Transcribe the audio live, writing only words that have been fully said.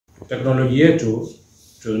teknolojia yetu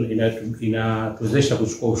inatuwezesha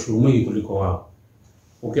kuchukua ushuru mwingi kuliko wao.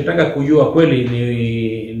 Ukitaka kujua kweli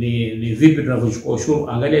ni vipi tunavyochukua ushuru,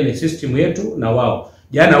 angalia ile system yetu na wao.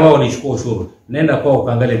 Jana wao walichukua ushuru, nenda kwao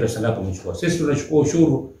kaangalia pesa ngapi wamechukua. Sisi tunachukua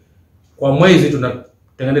ushuru kwa mwezi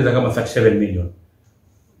tunatengeneza kama 37 million.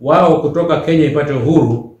 Wao kutoka Kenya ipate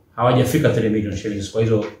uhuru hawajafika 3 million shillings kwa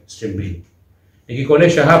hizo stream mbili.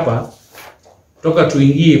 Nikikonesha hapa toka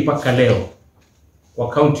tuingie paka leo kwa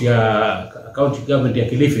county government ya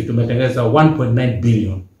Kilifi tumetengeneza 1.9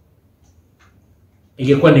 billion.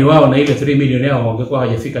 Ingekuwa ni wao na ile 3 million yao wangekuwa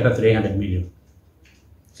hawajafika hata 300 million.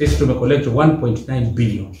 Sisi tumecollect 1.9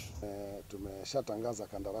 billion. Tumeshatangaza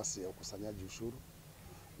kandarasi ya ukusanyaji ushuru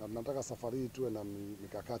na tunataka safari hii tuwe na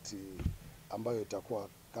mikakati ambayo itakuwa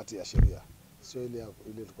kati ya sheria. Sio ile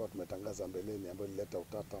tulikuwa tumetangaza mbeleni ambayo ilileta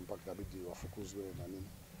utata mpaka kabidi wafukuzwe na nini.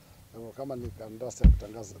 Kwa kama ni kandarasi ya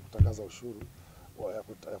kutangaza ushuru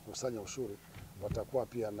ya kukusanya ushuru, watakuwa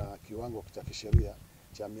pia na kiwango cha kisheria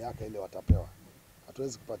cha miaka ile watapewa.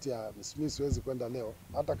 Hatuwezi kupatia, mimi siwezi kwenda leo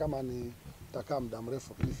hata kama ni takaa muda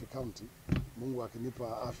mrefu Kilifi County, Mungu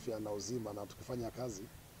akinipa afya na uzima na tukifanya kazi,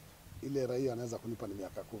 ile raia anaweza kunipa ni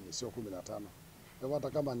miaka 10 sio 15. Kwa hata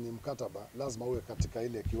kama ni mkataba lazima uwe katika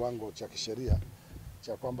ile kiwango cha kisheria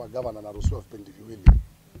cha kwamba gavana anaruhusiwa vipindi viwili.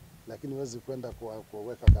 Lakini huwezi kwenda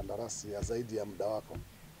kuweka kandarasi ya zaidi ya muda wako,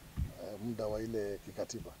 muda wa ile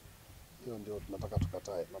kikatiba. Hiyo ndio tunataka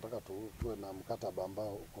tukatae. Tunataka tuwe na mkataba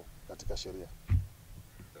ambao uko katika sheria.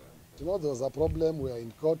 You know, there was a problem, we are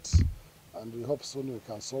in court and we hope soon we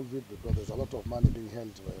can solve it because there's a lot of money being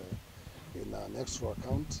held in an extra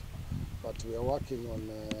account. But we are working on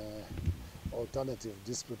alternative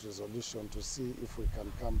dispute resolution to see if we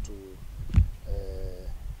can come to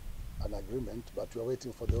an agreement, but we are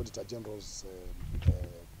waiting for the Auditor General's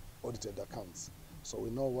audited accounts. So we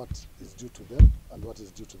know what is due to them and what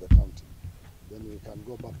is due to the county. Then we can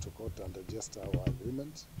go back to court and register our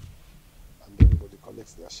agreement, and everybody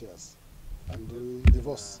collects their shares and we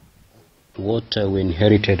divorce. What we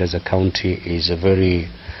inherited as a county is a very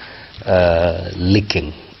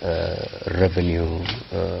leaking revenue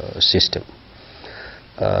system.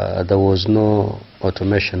 There was no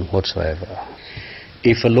automation whatsoever.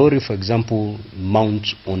 If a lorry, for example,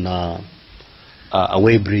 mounts on a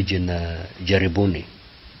way bridge in Jaribuni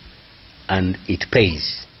and it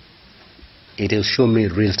pays, it will show me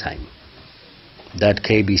real time that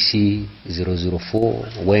KBC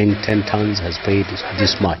 004 weighing 10 tons has paid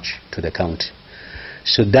this much to the county.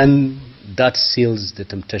 So then that seals the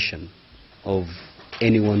temptation of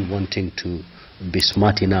anyone wanting to be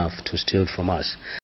smart enough to steal from us.